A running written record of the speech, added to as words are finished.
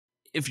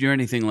If you're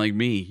anything like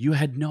me, you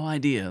had no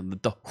idea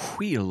that the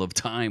Wheel of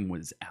Time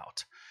was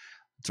out.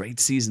 It's right,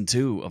 season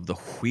 2 of the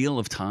Wheel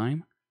of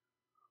Time.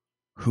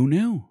 Who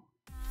knew?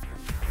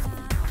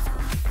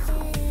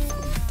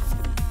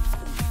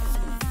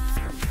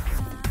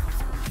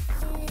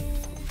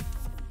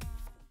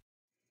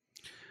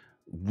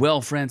 Well,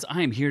 friends,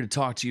 I am here to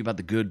talk to you about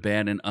the good,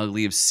 bad, and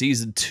ugly of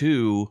season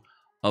 2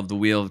 of the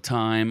Wheel of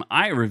Time.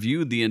 I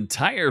reviewed the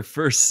entire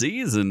first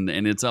season,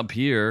 and it's up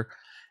here.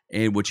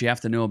 And what you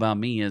have to know about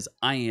me is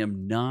I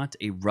am not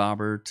a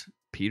Robert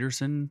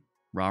Jordan.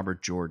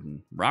 Robert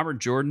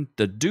Jordan,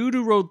 the dude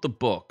who wrote the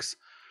books.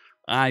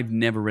 I've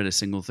never read a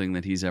single thing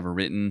that he's ever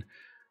written.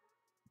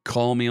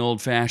 Call me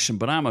old-fashioned,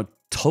 but I'm a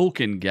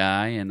Tolkien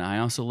guy, and I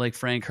also like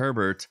Frank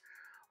Herbert.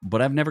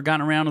 But I've never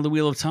gotten around to the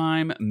Wheel of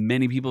Time.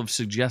 Many people have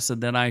suggested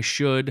that I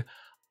should.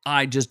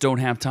 I just don't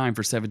have time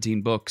for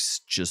 17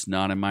 books, just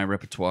not in my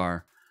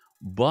repertoire.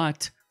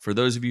 But for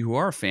those of you who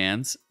are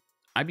fans,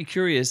 I'd be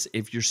curious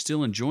if you're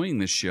still enjoying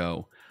this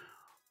show.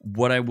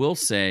 What I will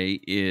say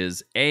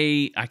is,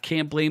 A, I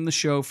can't blame the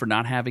show for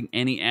not having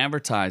any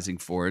advertising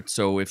for it.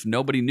 So if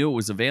nobody knew it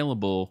was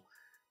available,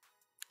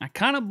 I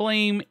kind of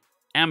blame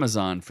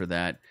Amazon for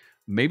that.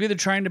 Maybe they're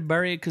trying to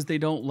bury it because they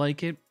don't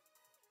like it.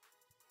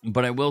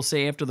 But I will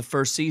say after the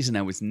first season,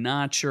 I was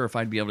not sure if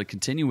I'd be able to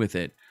continue with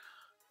it.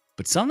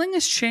 But something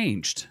has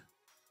changed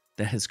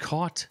that has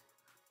caught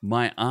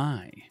my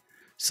eye.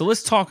 So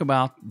let's talk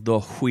about the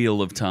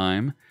Wheel of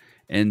Time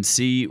and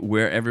see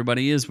where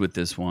everybody is with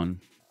this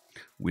one.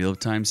 Wheel of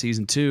Time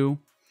Season 2,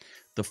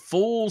 the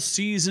full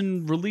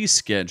season release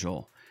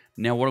schedule.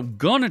 Now, what I'm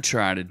going to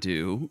try to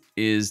do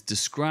is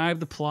describe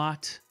the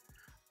plot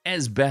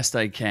as best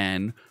I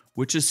can,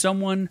 which is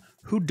someone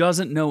who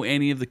doesn't know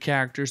any of the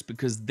characters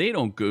because they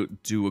don't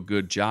do a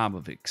good job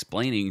of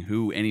explaining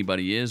who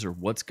anybody is or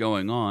what's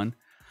going on.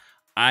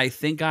 I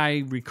think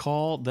I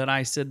recall that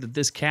I said that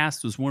this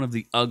cast was one of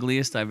the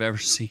ugliest I've ever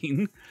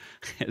seen.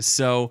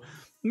 So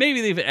maybe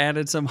they've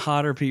added some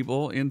hotter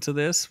people into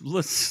this.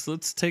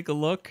 Let's take a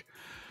look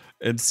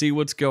and see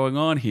what's going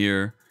on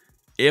here.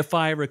 If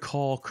I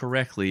recall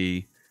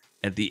correctly,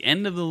 at the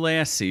end of the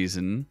last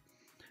season,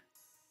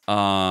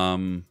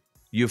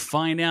 you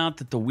find out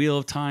that the Wheel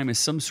of Time is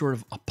some sort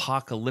of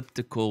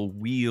apocalyptical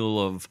wheel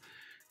of,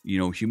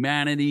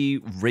 humanity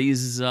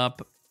raises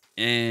up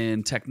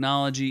and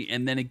technology,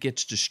 and then it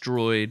gets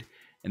destroyed.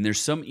 And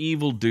there's some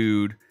evil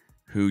dude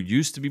who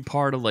used to be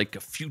part of like a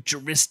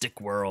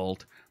futuristic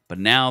world, but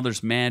now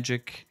there's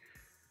magic.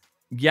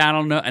 Yeah, I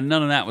don't know. And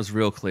none of that was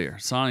real clear.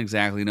 So I don't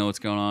exactly know what's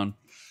going on.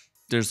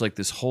 There's like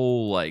this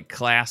whole like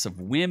class of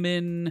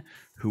women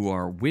who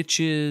are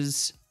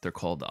witches. They're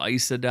called the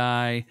Aes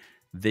Sedai.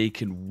 They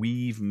can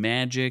weave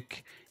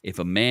magic. If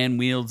a man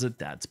wields it,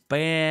 that's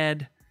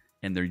bad.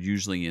 And they're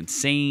usually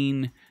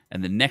insane.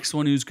 And the next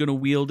one who's going to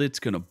wield it's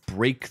going to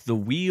break the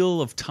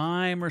wheel of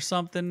time or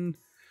something.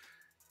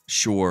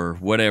 Sure,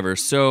 whatever.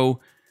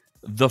 So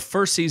the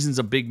first season's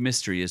a big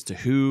mystery as to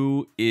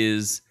who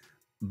is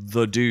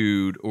the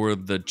dude or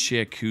the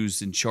chick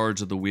who's in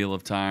charge of the Wheel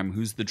of Time.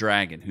 Who's the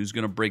dragon? Who's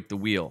going to break the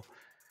wheel?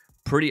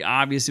 Pretty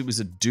obvious it was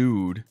a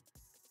dude.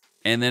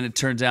 And then it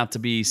turns out to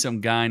be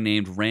some guy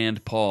named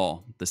Rand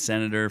Paul, the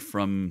senator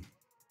from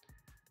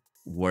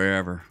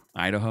wherever,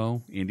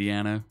 Idaho,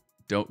 Indiana,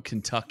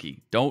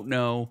 Kentucky. Don't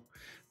know,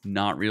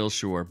 not real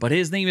sure. But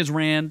his name is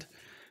Rand,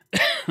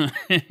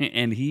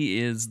 and he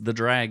is the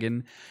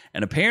dragon.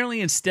 And apparently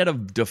instead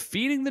of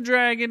defeating the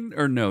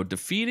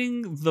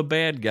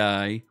bad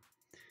guy,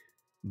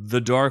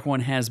 the Dark One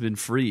has been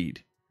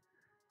freed.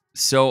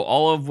 So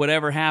all of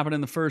whatever happened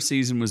in the first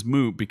season was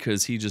moot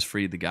because he just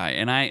freed the guy.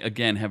 And I,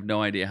 again, have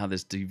no idea how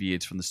this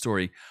deviates from the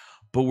story.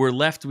 But we're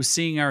left with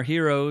seeing our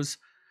heroes.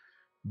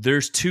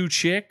 There's two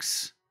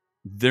chicks.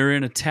 They're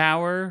in a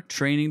tower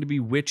training to be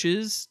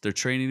witches. They're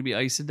training to be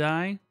Aes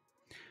Sedai.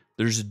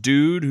 There's a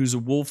dude who's a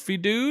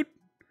wolfy dude.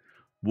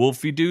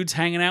 Wolfy dude's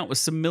hanging out with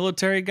some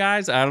military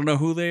guys. I don't know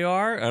who they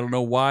are. I don't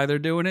know why they're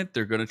doing it.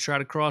 They're going to try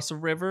to cross a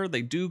river.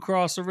 They do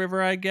cross a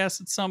river, I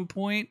guess, at some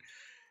point.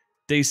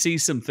 They see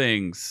some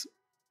things.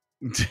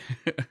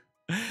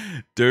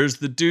 There's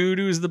the dude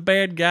who's the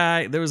bad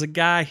guy. There was a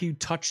guy who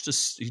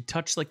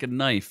touched like a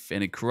knife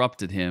and it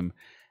corrupted him.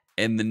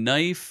 And the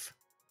knife,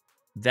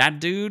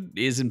 that dude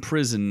is in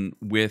prison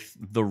with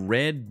the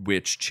red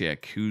witch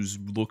chick who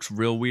looks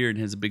real weird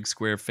and has a big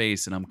square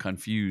face, and I'm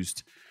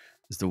confused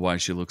as to why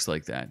she looks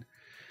like that.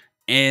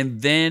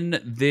 And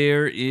then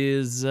there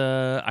is,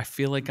 I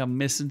feel like I'm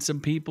missing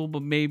some people,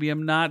 but maybe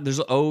I'm not. There's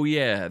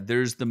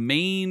the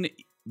main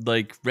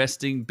like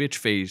resting bitch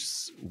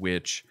face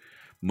witch,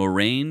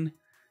 Moiraine,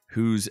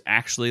 who's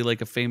actually like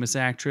a famous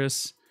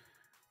actress.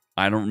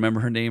 I don't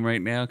remember her name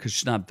right now because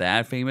she's not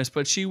that famous,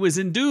 but she was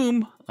in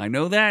Doom. I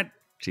know that.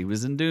 She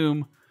was in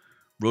Doom.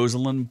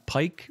 Rosamund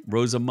Pike,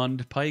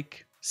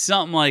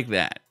 something like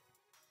that.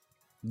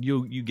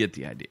 You get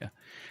the idea.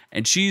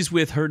 And she's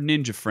with her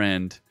ninja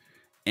friend,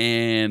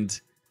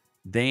 and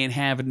they ain't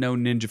having no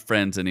ninja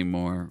friends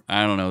anymore.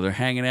 I don't know. They're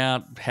hanging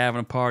out, having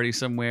a party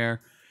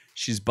somewhere.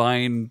 She's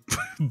buying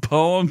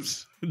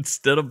poems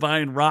instead of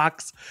buying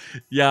rocks.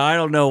 Yeah, I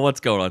don't know what's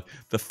going on.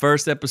 The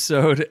first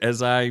episode,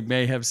 as I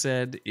may have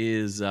said,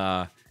 is it's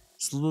a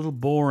little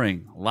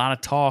boring. A lot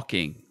of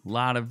talking, a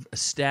lot of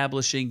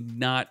establishing,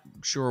 not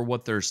sure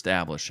what they're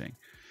establishing.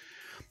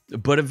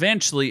 But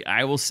eventually,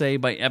 I will say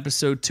by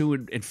episode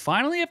 2 and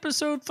finally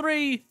episode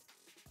 3,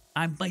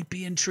 I might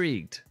be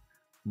intrigued.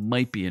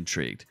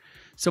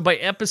 So by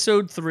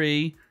episode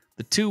 3,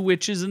 the 2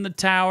 witches in the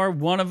tower,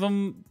 one of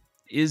them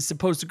is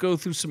supposed to go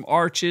through some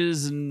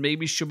arches and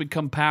maybe she'll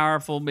become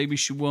powerful, maybe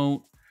she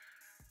won't.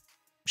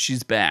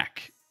 She's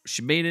back.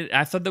 She made it.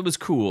 I thought that was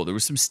cool. There were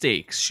some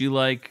stakes. She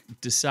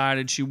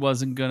decided she's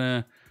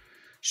gonna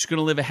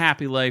live a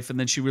happy life, and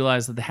then she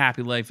realized that the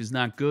happy life is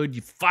not good.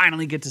 You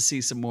finally get to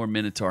see some more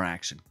Minotaur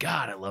action.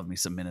 God, I love me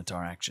some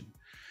Minotaur action.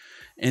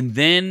 And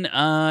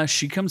then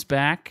she comes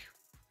back.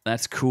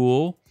 That's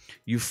cool.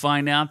 You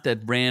find out that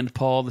Rand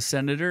Paul, the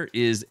senator,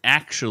 is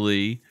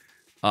actually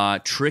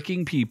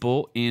tricking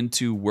people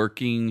into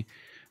working.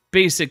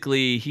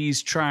 Basically,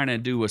 he's trying to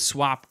do a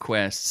swap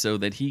quest so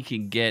that he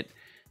can get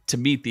to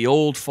meet the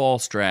old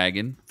false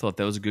dragon. Thought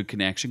that was a good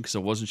connection because I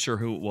wasn't sure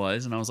who it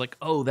was. And I was like,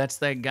 oh, that's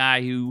that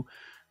guy who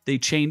they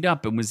chained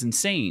up and was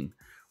insane.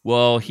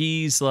 Well,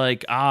 he's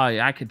like,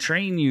 I could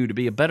train you to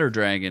be a better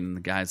dragon. And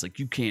the guy's like,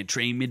 you can't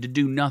train me to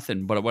do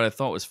nothing. But what I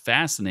thought was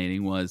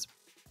fascinating was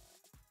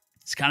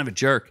it's kind of a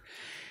jerk.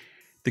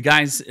 The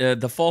guy's,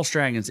 the false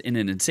dragon's in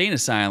an insane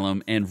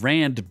asylum, and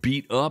Rand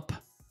beat up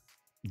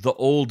the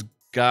old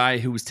guy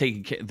who was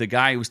taking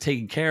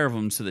care of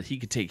him so that he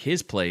could take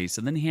his place.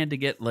 And then he had to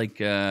get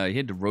he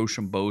had to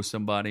Rochambeau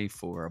somebody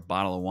for a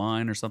bottle of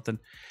wine or something.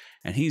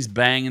 And he's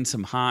banging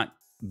some hot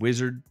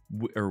wizard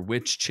or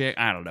witch chick.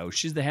 I don't know.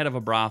 She's the head of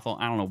a brothel.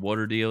 I don't know what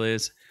her deal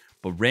is.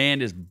 But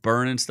Rand is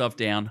burning stuff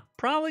down,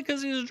 probably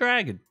because he's a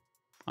dragon.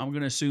 I'm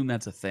going to assume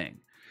that's a thing.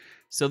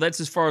 So that's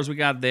as far as we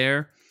got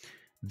there.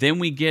 Then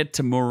we get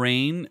to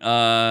Moiraine.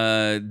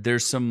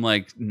 There's some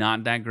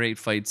not that great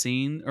fight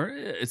scene, or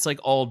it's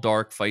all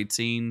dark fight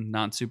scene,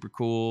 not super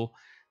cool.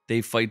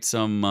 They fight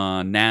some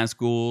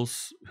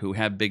Nazguls who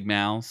have big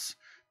mouths.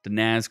 The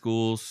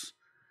Nazguls,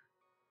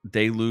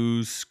 they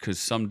lose because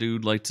some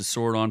dude lights a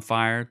sword on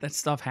fire. That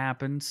stuff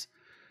happens.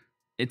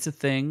 It's a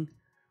thing.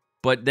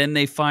 But then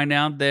they find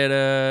out that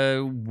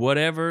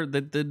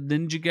that the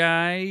ninja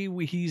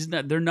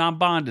guy, they're not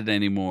bonded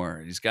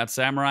anymore. He's got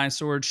samurai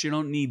swords. She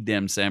don't need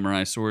them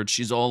samurai swords.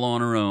 She's all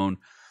on her own.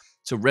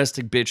 So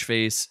resting bitch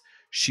face,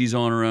 she's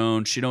on her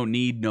own. She don't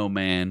need no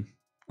man.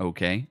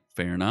 Okay,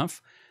 fair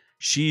enough.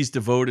 She's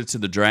devoted to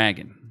the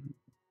dragon.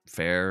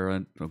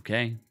 Fair,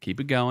 okay, keep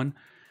it going.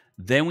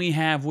 Then we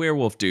have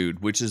Werewolf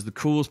Dude, which is the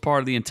coolest part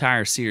of the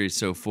entire series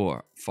so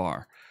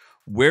far.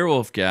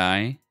 Werewolf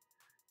guy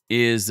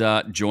is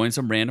joined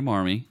some random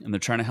army, and they're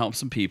trying to help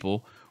some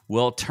people.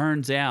 Well, it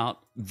turns out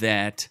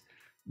that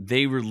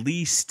they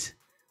released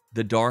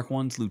the Dark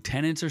One's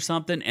lieutenants or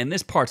something, and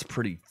this part's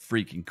pretty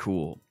freaking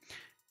cool.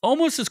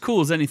 Almost as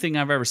cool as anything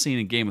I've ever seen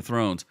in Game of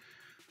Thrones,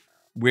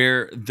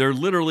 where they're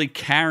literally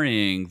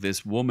carrying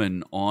this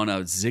woman on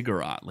a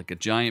ziggurat, like a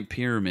giant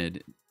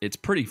pyramid. It's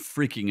pretty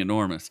freaking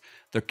enormous.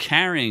 They're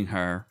carrying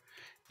her,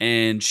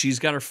 and she's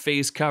got her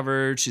face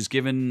covered. She's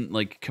given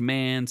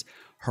commands.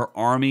 Her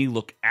army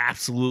look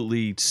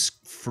absolutely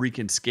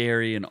freaking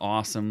scary and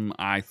awesome.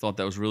 I thought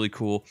that was really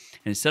cool.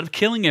 And instead of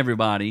killing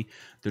everybody,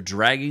 they're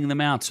dragging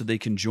them out so they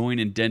can join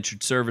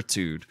indentured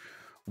servitude.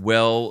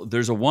 Well,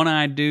 there's a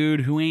one-eyed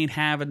dude who ain't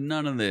having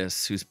none of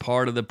this, who's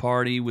part of the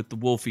party with the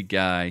wolfy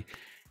guy.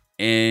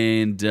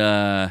 And,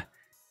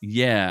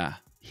 yeah,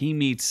 he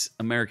meets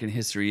American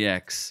History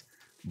X,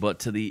 but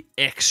to the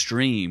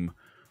extreme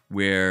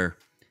where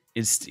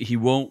he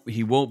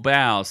won't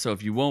bow. So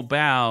if you won't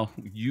bow,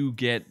 you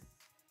get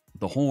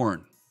the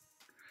horn.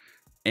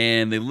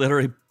 And they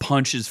literally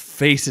punch his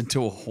face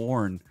into a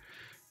horn,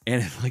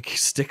 and it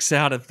sticks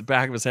out at the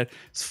back of his head.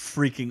 It's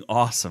freaking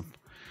awesome.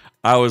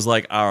 I was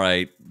like, all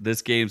right,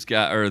 this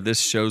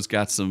show's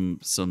got some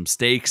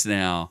stakes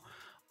now.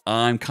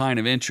 I'm kind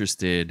of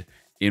interested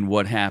in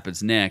what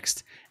happens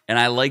next. And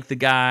I like the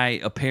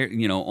guy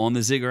on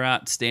the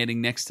ziggurat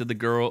standing next to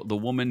the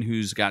woman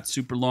who's got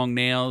super long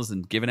nails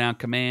and giving out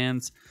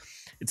commands.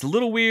 It's a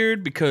little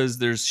weird because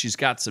she's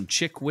got some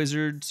chick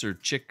wizards or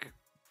chick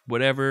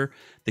whatever.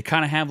 They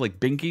kind of have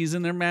binkies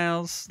in their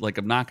mouths.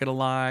 I'm not going to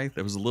lie.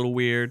 That was a little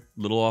weird,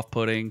 a little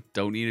off-putting.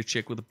 Don't need a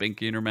chick with a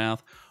binky in her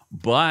mouth.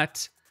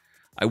 But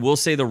I will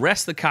say the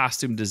rest of the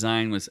costume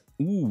design was,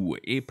 ooh,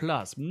 A+.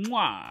 Mwah,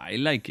 I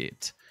like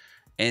it.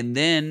 And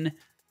then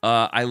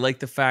I like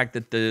the fact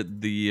that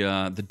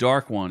the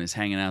Dark One is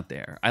hanging out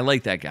there. I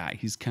like that guy.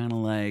 He's kind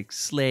of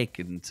slick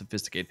and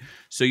sophisticated.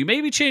 So you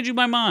may be changing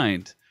my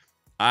mind.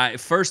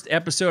 First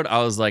episode,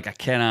 I was like, I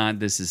cannot,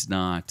 this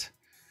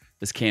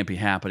can't be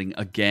happening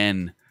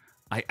again.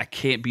 I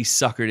can't be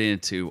suckered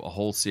into a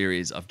whole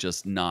series of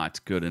just not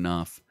good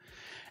enough.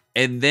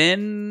 And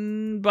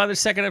then by the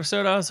second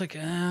episode, I was like,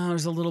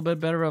 there's a little bit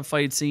better of a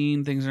fight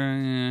scene. Things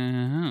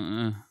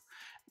are...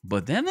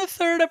 But then the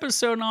third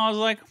episode, and I was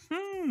like,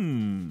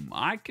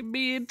 I could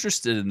be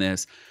interested in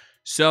this.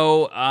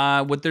 So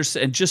what there's,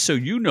 and just so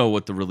you know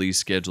what the release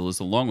schedule is,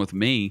 along with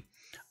me,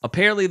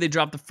 apparently they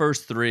dropped the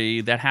first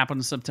 3. That happened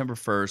on September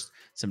 1st,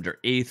 September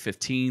 8th,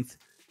 15th.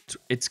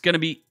 It's going to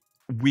be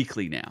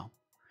weekly now.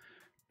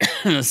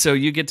 So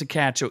you get to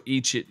catch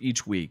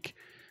each week.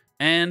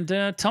 And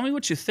tell me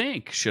what you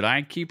think. Should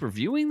I keep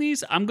reviewing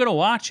these? I'm going to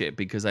watch it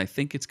because I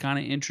think it's kind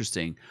of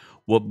interesting.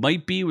 What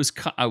might be was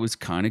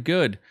kind of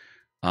good.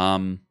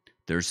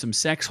 There's some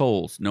sex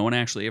holes. No one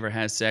actually ever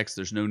has sex.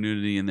 There's no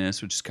nudity in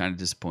this, which is kind of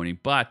disappointing.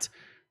 But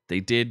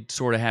they did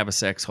sort of have a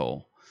sex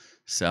hole.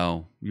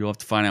 So you'll have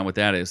to find out what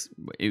that is.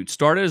 It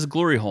started as a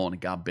glory hole and it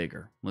got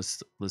bigger.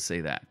 Let's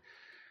say that.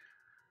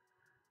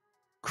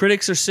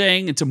 Critics are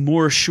saying it's a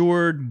more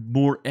assured,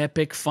 more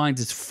epic,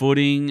 finds its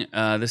footing.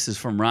 This is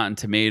from Rotten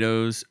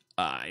Tomatoes.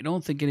 I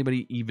don't think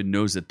anybody even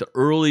knows it. The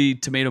early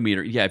tomato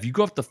meter, yeah, if you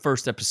go off the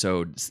first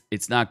episode,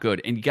 it's not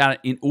good. And you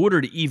got to, in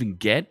order to even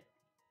get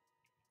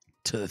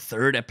to the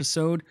 3rd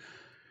episode,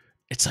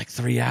 it's like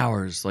 3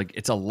 hours. Like,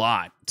 it's a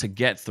lot to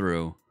get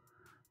through.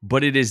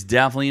 But it is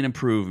definitely an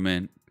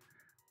improvement.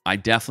 I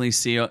definitely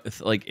see,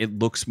 like, it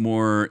looks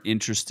more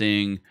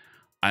interesting.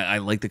 I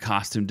like the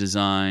costume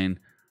design.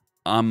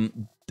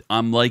 I'm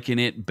liking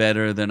it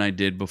better than I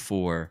did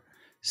before.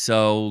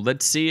 So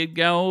let's see it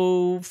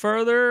go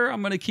further.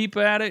 I'm going to keep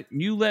at it.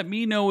 You let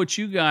me know what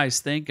you guys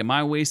think. Am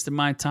I wasting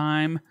my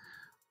time?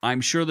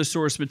 I'm sure the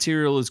source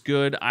material is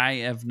good. I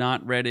have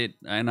not read it,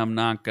 and I'm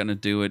not going to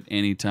do it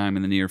anytime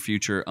in the near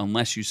future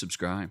unless you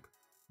subscribe.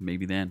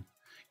 Maybe then.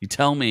 You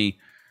tell me.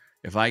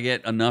 If I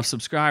get enough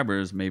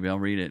subscribers, maybe I'll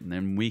read it. And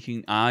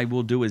then I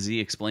will do a Z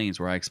Explains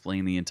where I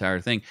explain the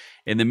entire thing.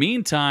 In the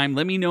meantime,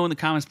 let me know in the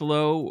comments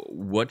below,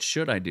 what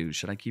should I do?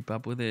 Should I keep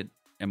up with it?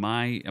 Am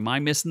I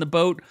missing the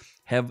boat?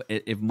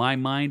 If my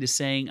mind is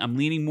saying I'm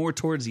leaning more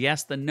towards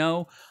yes than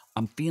no,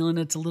 I'm feeling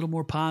it's a little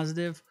more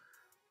positive,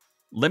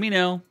 let me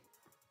know.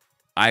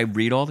 I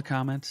read all the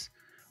comments.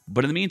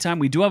 But in the meantime,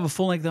 we do have a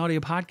full-length audio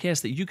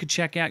podcast that you could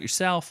check out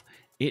yourself.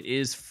 It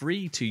is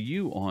free to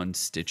you on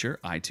Stitcher,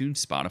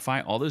 iTunes,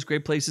 Spotify, all those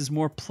great places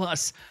more,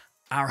 plus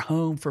our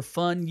home for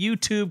fun,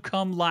 YouTube.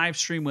 Come live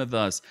stream with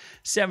us,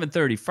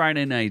 7:30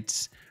 Friday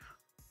nights,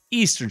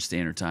 Eastern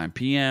Standard Time,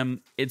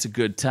 PM. It's a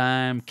good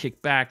time.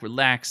 Kick back,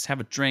 relax, have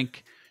a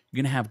drink.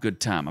 You're going to have a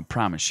good time, I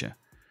promise you.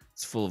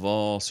 It's full of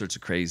all sorts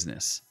of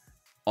craziness.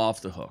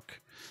 Off the hook.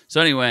 So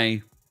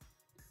anyway,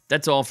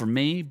 that's all from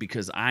me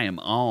because I am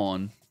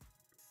on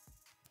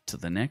to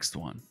the next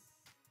one.